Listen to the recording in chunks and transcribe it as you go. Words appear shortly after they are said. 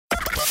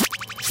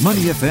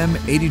Money FM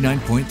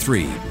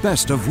 89.3,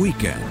 best of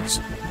weekends.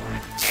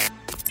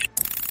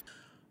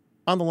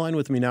 On the line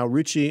with me now,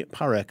 Ruchi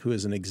Parekh, who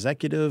is an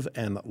executive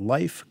and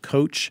life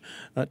coach,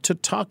 to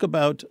talk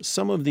about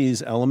some of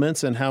these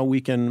elements and how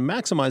we can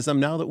maximize them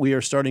now that we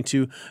are starting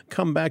to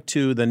come back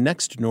to the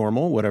next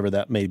normal, whatever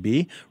that may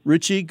be.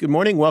 Ruchi, good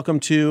morning. Welcome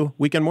to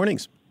Weekend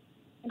Mornings.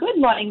 Good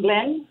morning,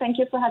 Glenn. Thank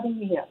you for having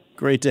me here.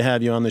 Great to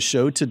have you on the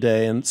show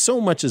today. And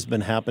so much has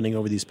been happening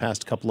over these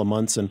past couple of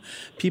months, and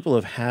people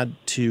have had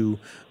to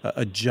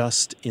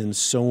adjust in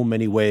so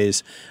many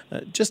ways.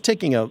 Just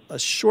taking a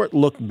short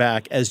look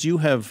back, as you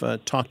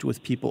have talked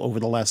with people over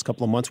the last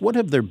couple of months, what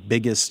have their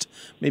biggest,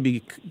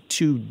 maybe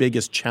two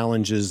biggest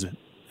challenges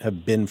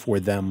have been for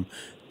them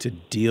to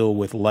deal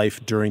with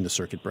life during the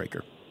circuit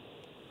breaker?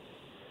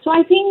 So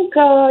I think,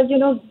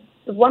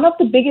 one of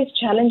the biggest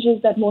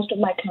challenges that most of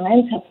my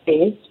clients have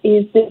faced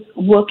is this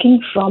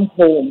working from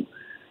home.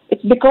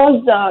 It's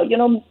because,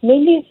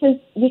 mainly since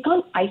we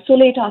can't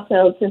isolate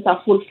ourselves since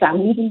our full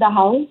family's in the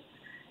house,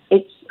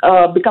 it's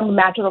become a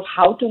matter of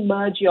how to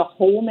merge your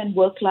home and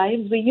work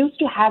lives. We're used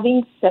to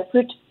having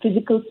separate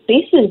physical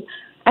spaces,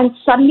 and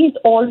suddenly it's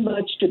all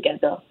merged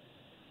together.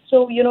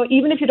 So,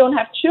 even if you don't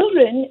have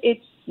children,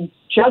 it's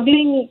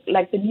juggling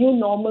like the new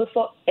normal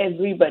for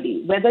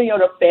everybody, whether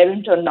you're a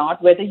parent or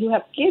not, whether you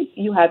have kids,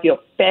 you have your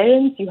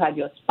parents, you have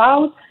your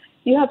spouse,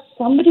 you have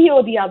somebody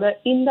or the other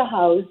in the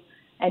house,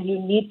 and you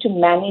need to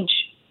manage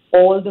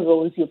all the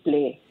roles you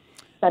play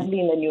suddenly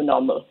in the new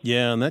normal.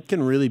 Yeah, and that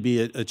can really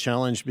be a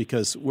challenge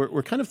because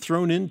we're kind of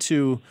thrown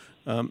into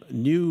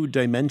new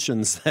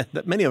dimensions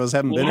that many of us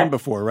haven't been in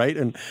before, right?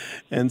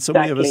 And so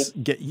many of us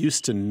get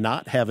used to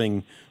not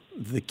having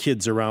the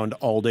kids around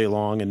all day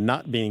long and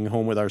not being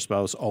home with our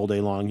spouse all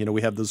day long.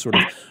 We have those sort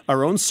of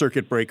our own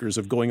circuit breakers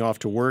of going off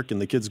to work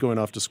and the kids going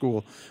off to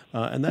school.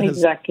 And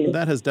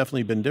that has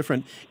definitely been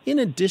different. In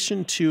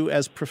addition to,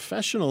 as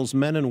professionals,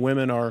 men and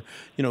women are,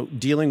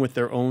 dealing with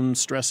their own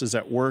stresses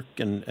at work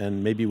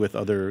and maybe with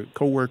other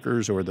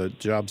coworkers or the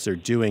jobs they're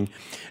doing.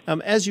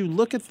 As you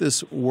look at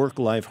this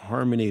work-life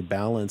harmony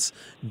balance,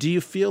 do you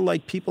feel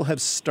like people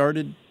have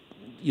started,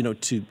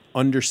 to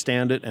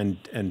understand it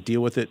and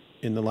deal with it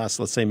in the last,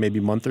 let's say, maybe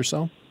month or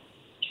so?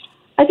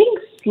 I think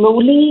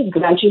slowly,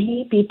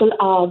 gradually, people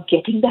are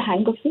getting the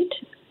hang of it.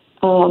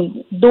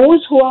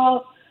 Those who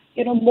are,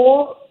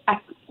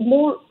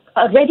 more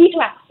ready to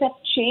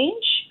accept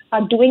change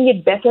are doing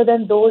it better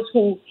than those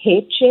who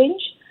hate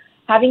change.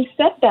 Having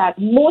said that,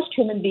 most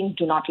human beings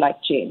do not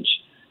like change,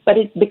 but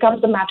it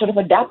becomes a matter of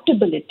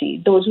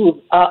adaptability. Those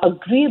who are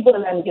agreeable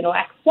and,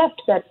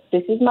 accept that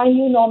this is my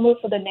new normal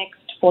for the next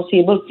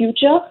foreseeable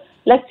future,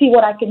 let's see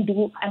what I can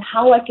do and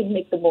how I can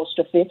make the most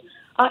of it,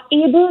 are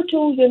able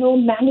to,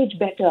 manage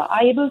better,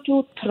 are able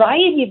to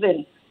thrive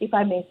even, if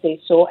I may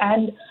say so.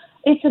 And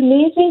it's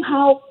amazing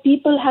how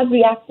people have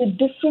reacted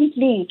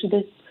differently to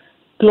this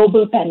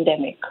global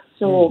pandemic.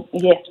 So,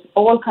 yes,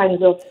 all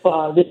kinds of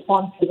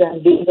responses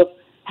and ways of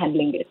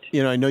handling it.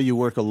 I know you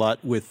work a lot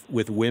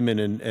with women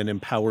and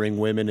empowering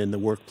women in the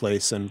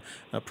workplace and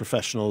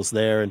professionals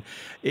there. And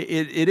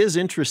it is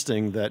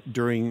interesting that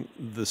during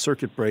the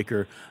circuit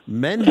breaker,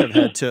 men have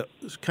had to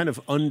kind of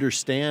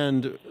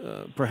understand,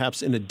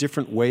 perhaps in a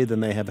different way than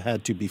they have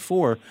had to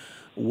before,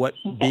 what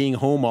being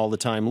home all the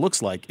time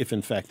looks like, if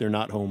in fact they're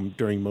not home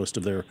during most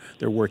of their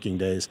working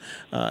days,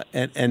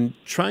 and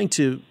trying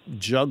to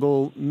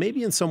juggle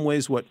maybe in some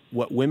ways what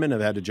women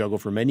have had to juggle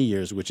for many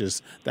years, which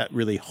is that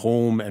really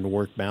home and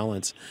work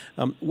balance.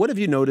 What have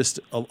you noticed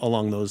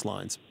along those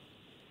lines?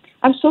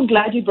 I'm so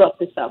glad you brought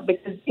this up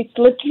because it's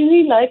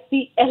literally like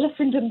the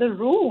elephant in the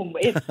room.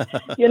 It's,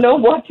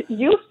 what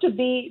used to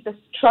be the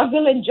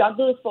struggle and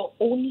juggle for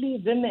only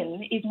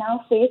women is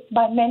now faced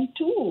by men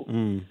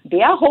too.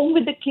 They are home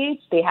with the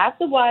kids, they have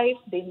the wife,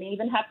 they may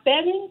even have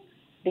parents,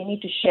 they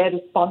need to share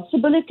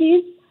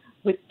responsibilities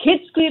with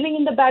kids screaming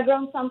in the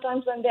background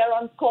sometimes when they're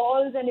on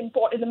calls and in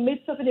the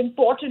midst of an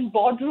important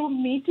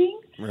boardroom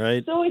meeting.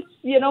 Right. So it's,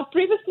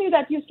 previously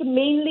that used to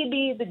mainly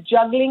be the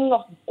juggling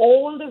of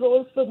all the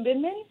roles for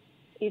women.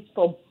 It's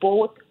for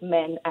both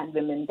men and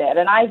women there.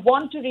 And I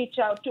want to reach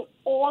out to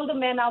all the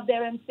men out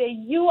there and say,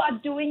 you are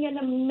doing an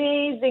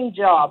amazing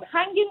job.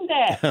 Hang in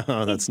there.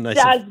 Oh, that's nice.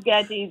 It does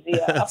get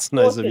easier. That's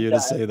nice of you to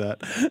say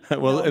that.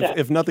 Well,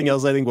 if nothing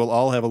else, I think we'll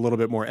all have a little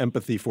bit more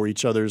empathy for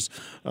each other's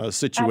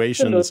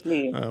situations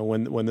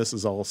when this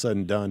is all said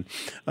and done.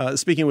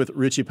 Speaking with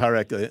Ruchi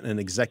Parekh, an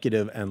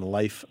executive and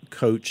life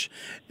coach.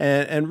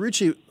 And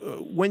Ruchi,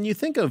 when you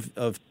think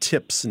of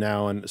tips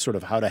now and sort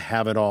of how to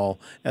have it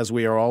all as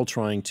we are all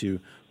trying to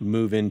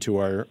move into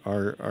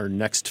our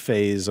next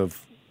phase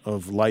of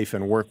life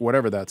and work,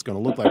 whatever that's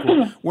going to look like.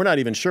 We're not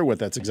even sure what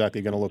that's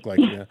exactly going to look like.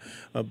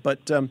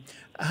 But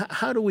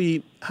how do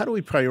we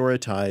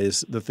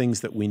prioritize the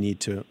things that we need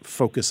to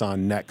focus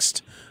on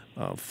next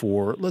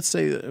for, let's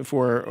say,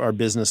 for our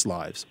business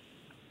lives?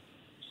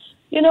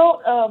 Be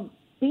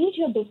it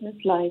your business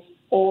life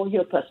or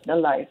your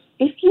personal life,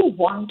 if you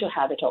want to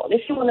have it all,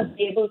 if you want to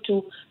be able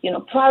to,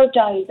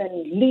 prioritize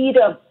and lead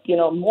a,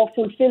 more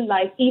fulfilled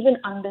life, even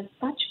under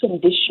such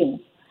conditions,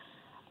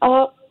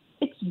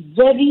 it's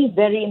very,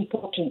 very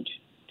important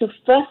to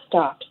first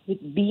start with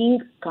being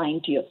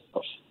kind to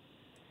yourself.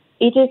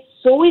 It is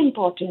so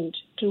important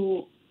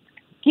to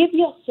give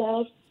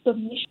yourself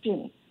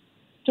permission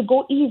to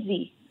go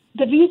easy.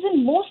 The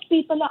reason most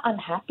people are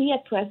unhappy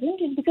at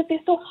present is because they're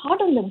so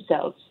hard on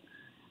themselves.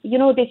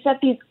 They set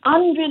these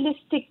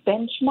unrealistic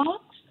benchmarks,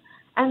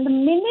 and the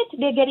minute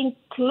they're getting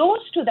close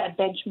to that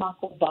benchmark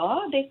or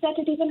bar, they set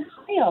it even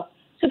higher.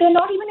 So they're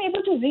not even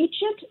able to reach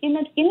it, in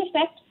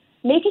effect,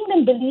 making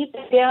them believe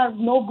that they are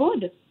no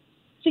good.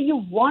 So you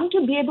want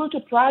to be able to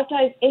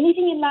prioritize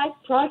anything in life,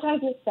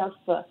 prioritize yourself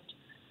first.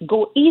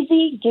 Go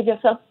easy, give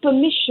yourself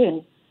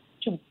permission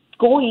to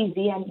go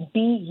easy and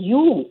be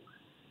you,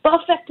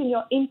 perfect in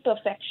your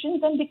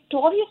imperfections and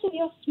victorious in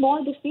your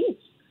small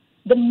defeats.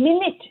 The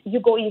minute you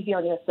go easy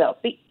on yourself,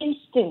 the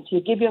instant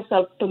you give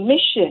yourself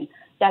permission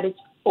that it's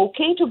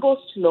okay to go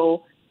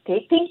slow,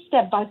 take things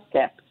step by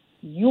step,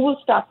 you will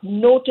start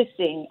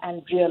noticing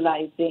and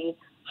realizing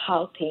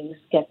how things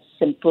get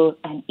simple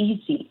and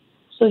easy.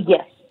 So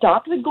yes,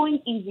 start with going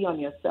easy on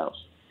yourself.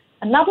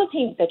 Another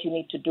thing that you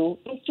need to do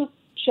is to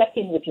check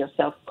in with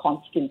yourself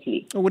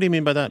constantly. What do you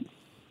mean by that?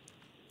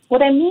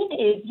 What I mean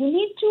is you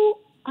need to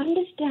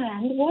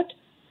understand what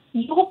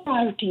your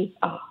priorities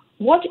are.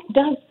 What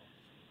does,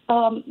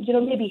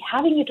 maybe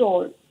having it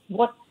all,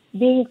 what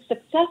being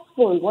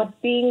successful,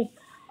 what being,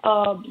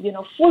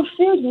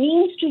 fulfilled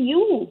means to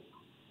you.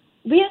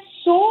 We are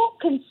so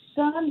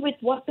concerned with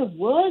what the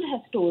world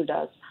has told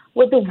us,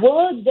 with the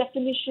world's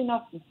definition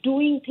of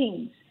doing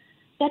things,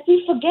 that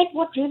we forget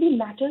what really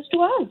matters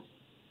to us.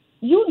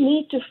 You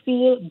need to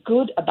feel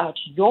good about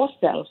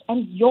yourself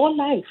and your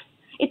life.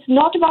 It's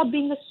not about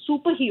being a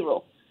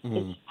superhero.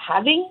 It's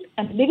having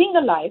and living a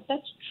life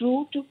that's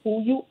true to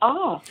who you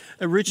are.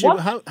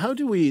 Ruchi, how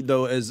do we,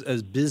 though,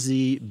 as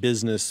busy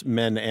business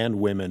men and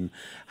women,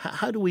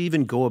 how do we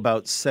even go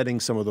about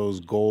setting some of those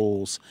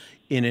goals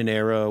in an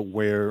era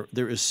where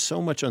there is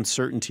so much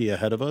uncertainty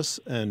ahead of us?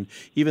 And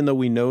even though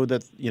we know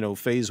that,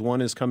 phase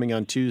 1 is coming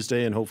on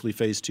Tuesday and hopefully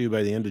phase 2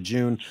 by the end of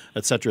June,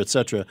 et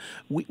cetera,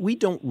 we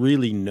don't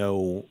really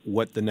know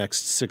what the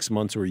next 6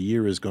 months or a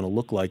year is going to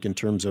look like in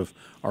terms of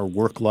our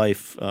work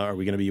life. Are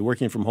we going to be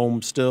working from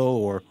home still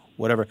or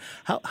whatever?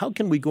 How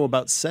can we go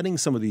about setting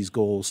some of these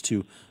goals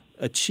to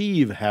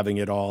achieve having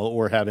it all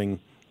or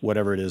having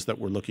whatever it is that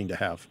we're looking to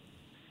have?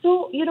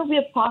 So, we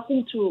are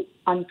passing through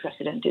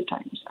unprecedented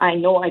times. I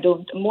know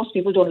most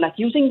people don't like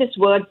using this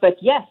word, but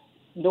yes,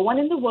 no one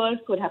in the world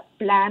could have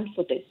planned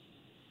for this.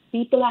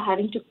 People are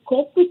having to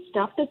cope with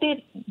stuff that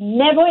they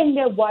never in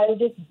their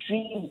wildest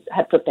dreams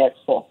had prepared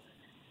for.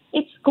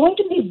 It's going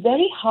to be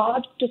very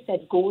hard to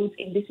set goals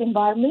in this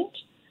environment.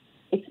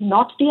 It's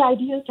not the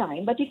ideal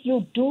time, but if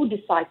you do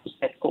decide to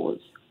set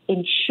goals,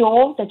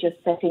 ensure that you're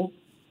setting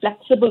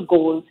flexible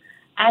goals,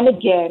 and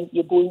again,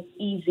 you're going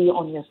easy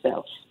on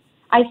yourself.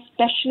 I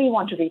especially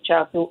want to reach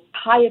out to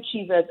high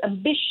achievers,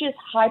 ambitious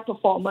high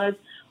performers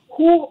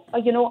who,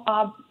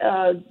 are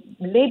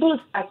labeled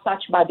as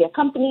such by their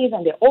companies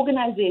and their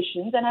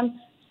organizations. And I'm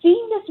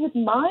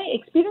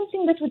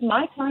experiencing this with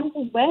my clients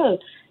as well.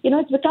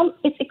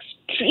 It's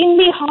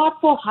extremely hard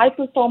for high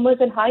performers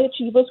and high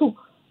achievers who've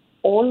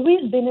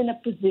always been in a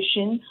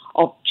position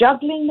of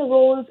juggling the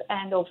roles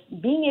and of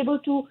being able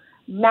to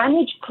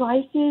manage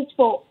crises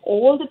for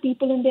all the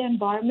people in their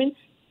environment.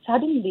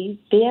 Suddenly,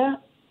 they're,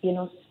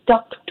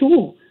 stuck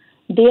too.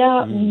 They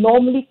are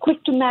normally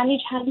quick to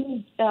manage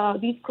handling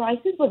these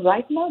crises, but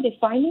right now they're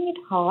finding it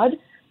hard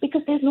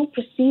because there's no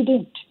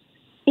precedent.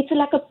 It's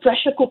like a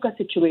pressure cooker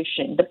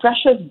situation. The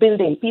pressure is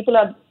building. People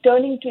are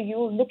turning to you,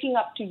 looking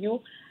up to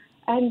you,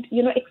 and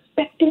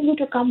expecting you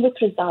to come with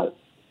results.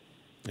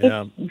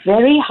 Yeah. It's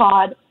very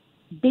hard.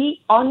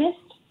 Be honest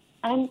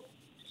and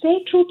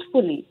say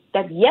truthfully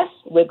that yes,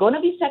 we're going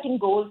to be setting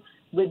goals,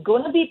 we're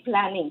going to be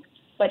planning,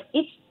 but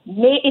it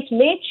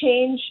may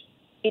change.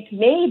 It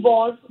may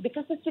evolve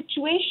because the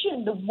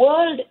situation, the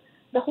world,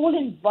 the whole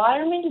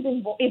environment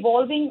is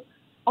evolving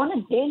on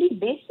a daily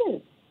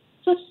basis.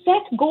 So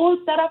set goals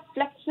that are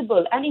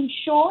flexible and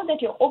ensure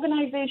that your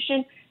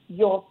organization,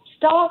 your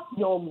staff,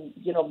 your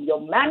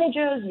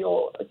managers,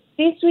 your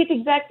C-suite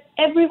execs,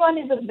 everyone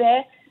is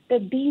aware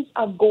that these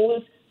are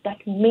goals that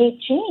may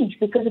change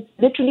because it's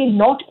literally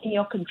not in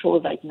your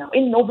control right now,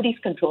 in nobody's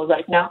control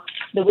right now,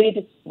 the way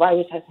this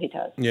virus has hit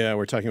us. Yeah,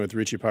 we're talking with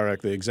Ruchi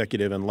Parekh, the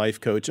executive and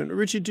life coach. And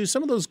Ruchi, do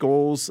some of those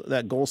goals,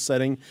 that goal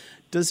setting,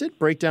 does it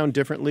break down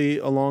differently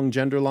along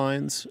gender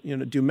lines?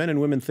 Do men and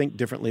women think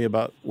differently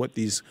about what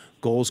these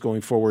goals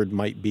going forward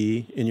might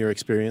be in your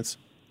experience?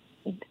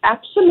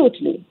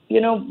 Absolutely.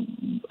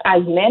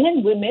 As men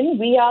and women,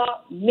 we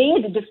are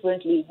made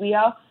differently. We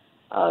are,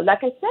 like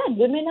I said,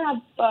 women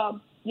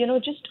have,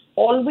 just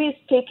always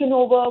taken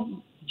over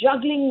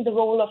juggling the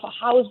role of a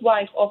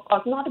housewife, of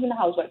not even a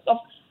housewife, of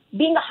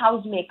being a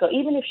housemaker,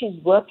 even if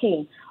she's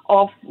working,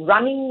 of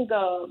running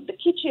the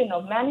kitchen,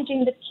 of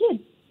managing the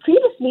kids.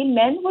 Previously,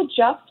 men were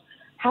just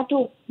had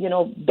to,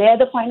 bear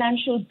the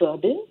financial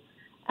burden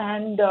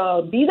and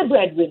be the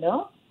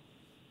breadwinner.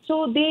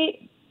 So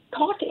they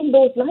thought in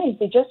those lines.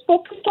 They just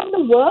focused on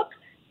the work,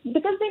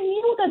 because they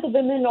knew that the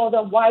women or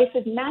the wife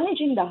is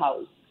managing the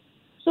house.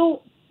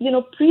 So,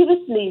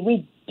 previously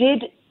we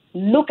did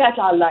look at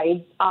our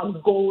lives, our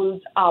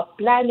goals, our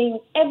planning,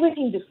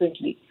 everything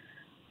differently.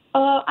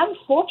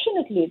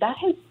 Unfortunately, that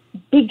is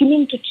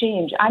beginning to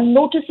change. I'm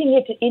noticing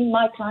it in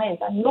my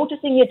clients. I'm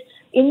noticing it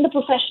in the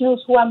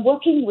professionals who I'm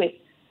working with.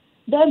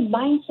 Their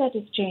mindset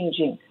is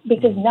changing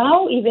because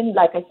now, even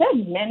like I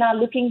said, men are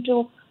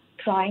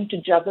trying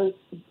to juggle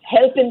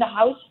help in the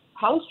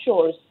house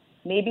chores,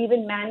 maybe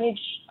even manage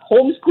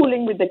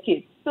homeschooling with the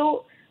kids.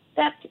 So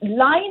that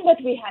line that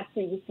we had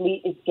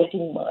previously is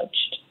getting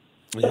merged.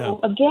 Yeah. So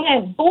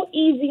again, go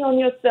easy on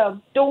yourself.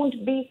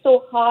 Don't be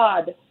so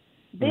hard.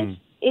 This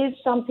is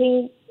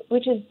something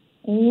which is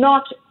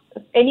not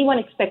anyone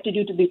expected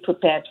you to be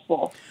prepared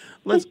for.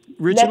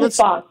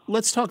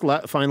 Let's talk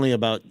finally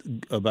about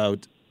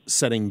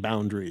setting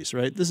boundaries,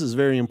 right? This is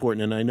very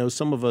important, and I know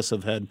some of us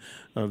have had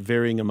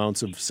varying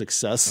amounts of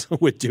success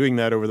with doing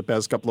that over the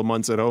past couple of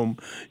months at home.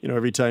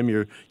 Every time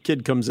your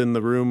kid comes in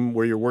the room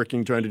where you're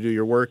working, trying to do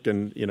your work,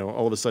 and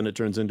all of a sudden it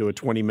turns into a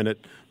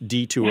 20-minute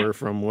detour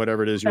from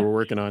whatever it is you were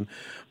working on.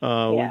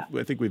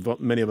 I think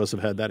many of us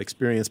have had that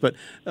experience, but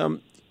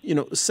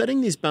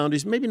setting these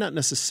boundaries, maybe not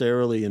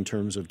necessarily in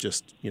terms of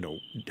just,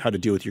 how to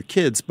deal with your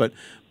kids, but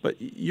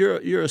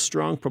you're a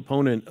strong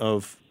proponent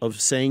of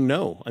saying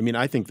no. I mean,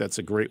 I think that's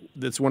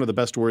one of the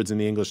best words in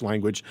the English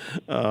language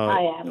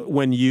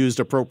when used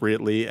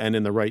appropriately and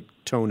in the right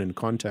tone and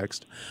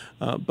context.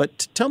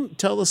 But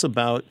tell us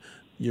about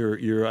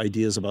your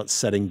ideas about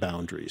setting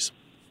boundaries.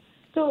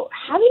 So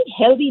having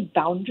healthy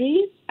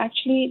boundaries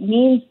actually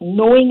means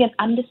knowing and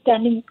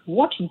understanding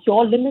what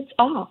your limits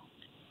are.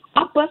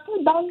 Our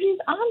personal boundaries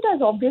aren't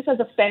as obvious as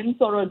a fence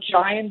or a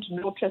giant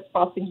no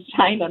trespassing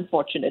sign,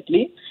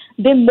 unfortunately.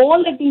 They're more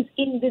like these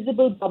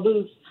invisible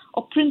bubbles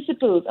or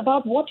principles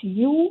about what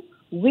you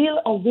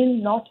will or will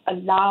not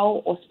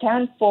allow or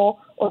stand for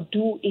or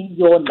do in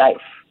your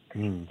life.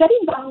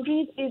 Setting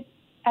boundaries is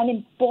an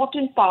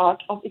important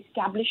part of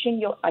establishing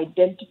your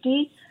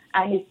identity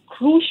and is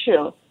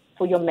crucial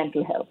for your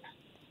mental health.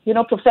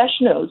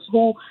 Professionals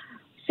who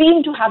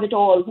seem to have it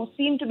all, who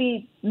seem to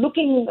be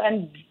looking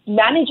and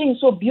managing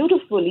so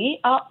beautifully,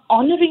 are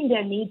honoring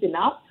their needs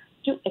enough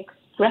to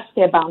express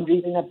their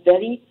boundaries in a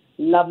very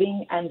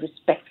loving and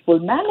respectful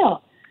manner.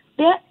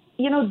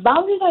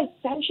 Boundaries are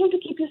essential to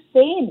keep you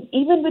sane,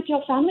 even with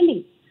your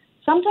family.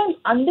 Sometimes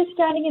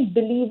understanding and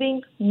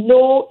believing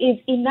no is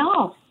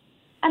enough.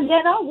 And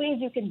there are ways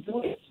you can do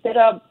it. There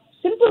are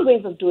simple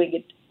ways of doing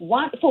it.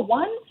 For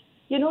one,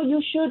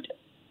 you should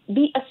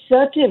be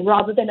assertive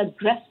rather than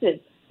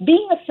aggressive.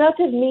 Being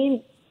assertive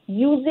means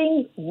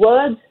using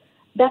words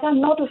that are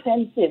not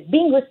offensive,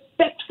 being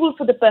respectful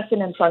for the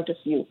person in front of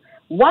you.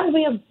 One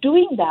way of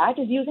doing that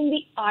is using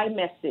the I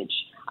message.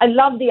 I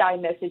love the I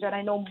message, and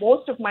I know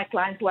most of my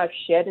clients who I've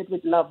shared it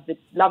with love it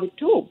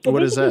too. So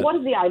what is that? What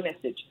is the I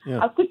message? Yeah.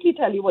 I'll quickly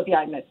tell you what the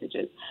I message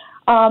is.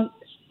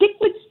 Stick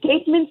with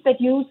statements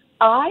that use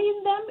I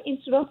in them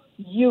instead of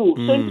you.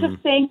 So instead of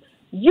saying,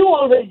 you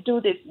always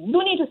do this,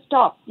 you need to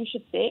stop, you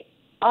should say,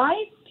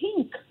 I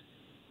think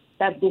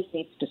that this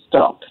needs to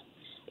stop.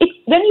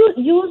 When you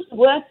use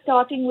words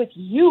starting with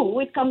you,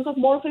 it comes off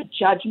more of a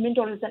judgment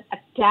or as an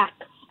attack,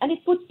 and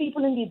it puts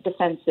people in the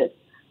defensive.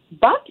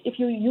 But if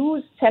you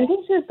use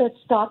sentences that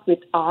start with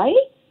I,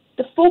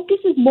 the focus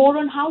is more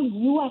on how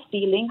you are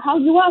feeling, how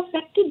you are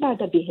affected by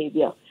the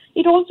behavior.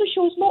 It also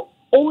shows more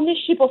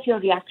ownership of your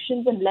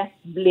reactions and less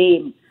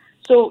blame.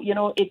 So,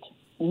 it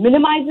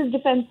minimizes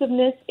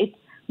defensiveness. It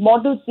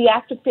models the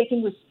act of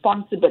taking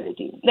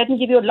responsibility. Let me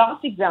give you a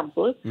last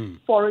example.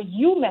 For a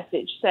you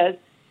message says,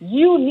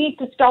 you need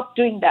to stop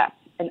doing that.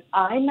 An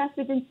I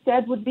message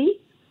instead would be,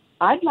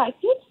 I'd like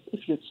it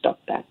if you'd stop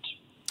that.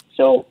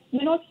 So,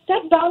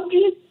 set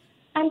boundaries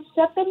and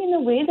set them in a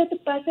way that the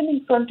person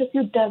in front of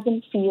you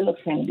doesn't feel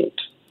offended.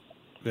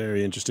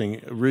 Very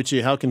interesting.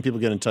 Ruchi, how can people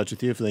get in touch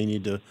with you if they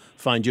need to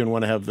find you and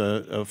want to have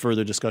a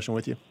further discussion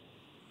with you?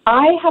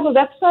 I have a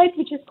website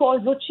which is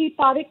called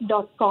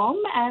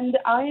ruchiparekh.com, and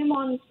I am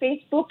on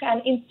Facebook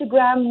and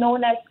Instagram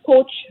known as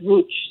Coach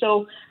Ruch.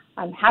 So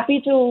I'm happy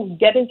to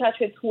get in touch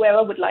with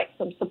whoever would like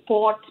some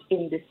support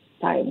in this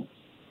time.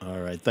 All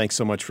right. Thanks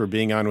so much for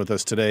being on with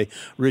us today.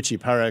 Ruchi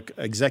Parekh,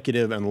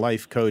 executive and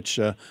life coach.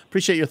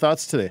 Appreciate your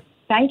thoughts today.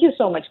 Thank you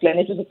so much, Glenn.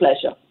 It was a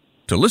pleasure.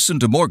 To listen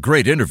to more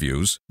great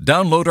interviews,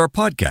 download our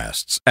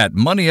podcasts at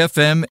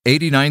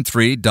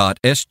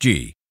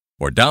moneyfm893.sg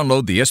or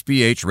download the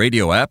SPH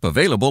radio app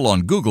available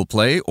on Google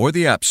Play or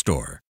the App Store.